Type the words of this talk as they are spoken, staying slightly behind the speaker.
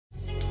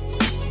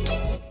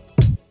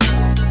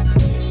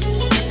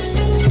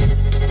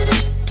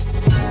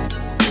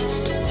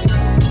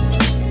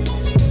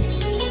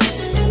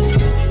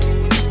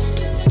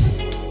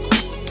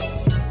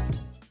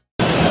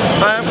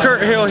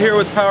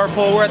power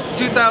pole. We're at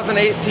the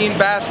 2018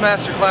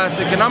 Bassmaster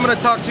Classic, and I'm going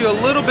to talk to you a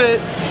little bit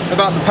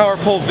about the Power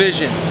Pole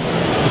Vision.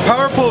 The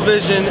Power Pole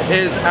Vision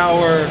is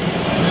our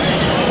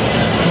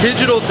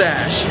digital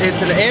dash.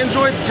 It's an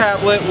Android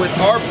tablet with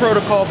our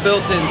protocol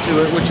built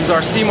into it, which is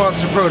our Sea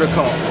Monster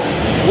protocol.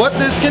 What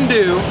this can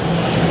do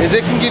is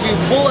it can give you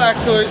full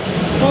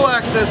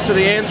access to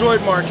the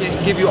Android market,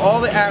 give you all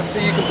the apps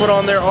that you can put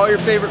on there, all your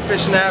favorite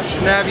fishing apps,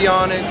 your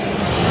Navionics,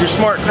 your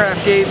smart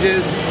craft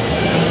gauges.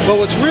 But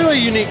what's really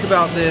unique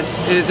about this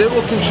is it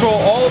will control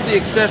all of the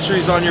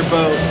accessories on your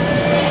boat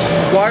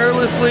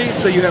wirelessly,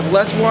 so you have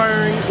less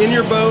wiring in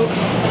your boat.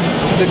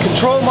 The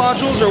control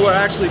modules are what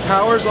actually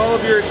powers all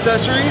of your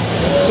accessories.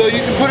 So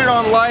you can put it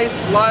on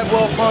lights, live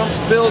well pumps,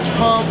 bilge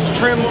pumps,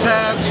 trim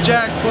tabs,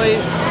 jack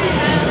plates,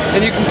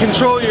 and you can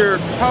control your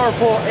power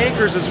pole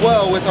anchors as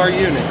well with our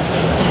unit.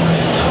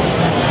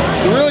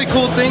 The really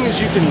cool thing is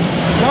you can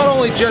not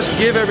only just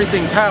give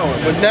everything power,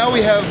 but now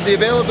we have the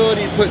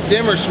availability to put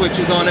dimmer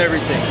switches on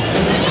everything.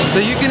 So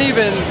you can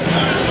even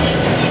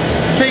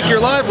take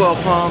your live well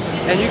pump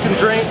and you can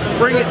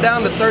bring it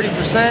down to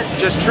 30%,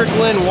 just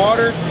trickle in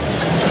water,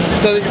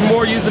 so that you're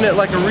more using it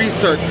like a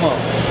recirc pump.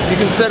 You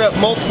can set up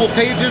multiple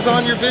pages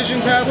on your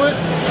Vision tablet,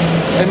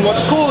 and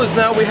what's cool is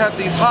now we have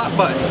these hot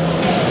buttons.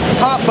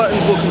 Hot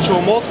buttons will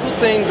control multiple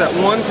things at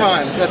one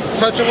time. At the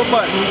touch of a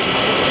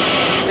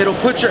button, it'll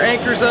put your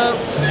anchors up,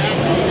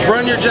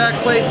 run your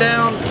jack plate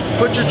down,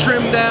 put your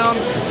trim down,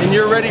 and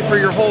you're ready for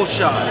your hole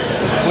shot.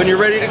 When you're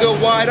ready to go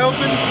wide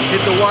open,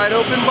 hit the wide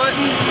open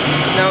button.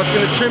 Now it's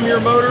going to trim your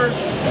motor,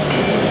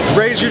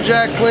 raise your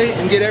jack plate,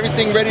 and get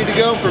everything ready to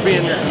go for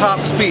being at top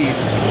speed.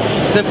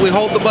 Simply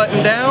hold the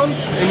button down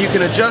and you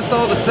can adjust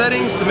all the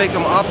settings to make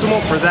them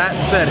optimal for that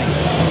setting.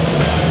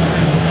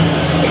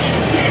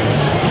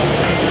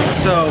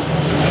 So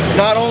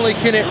not only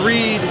can it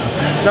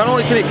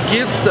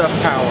give stuff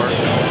power,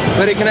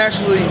 but it can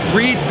actually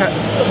read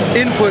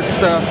input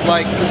stuff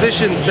like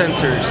position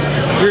sensors,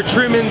 your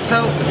trim and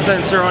tilt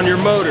sensor on your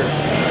motor,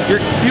 your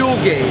fuel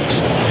gauge,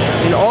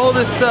 and all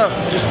this stuff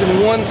just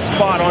in one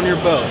spot on your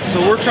boat. So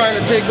we're trying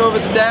to take over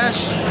the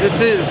dash. This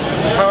is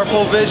Power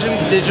Pole Vision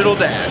Digital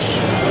Dash.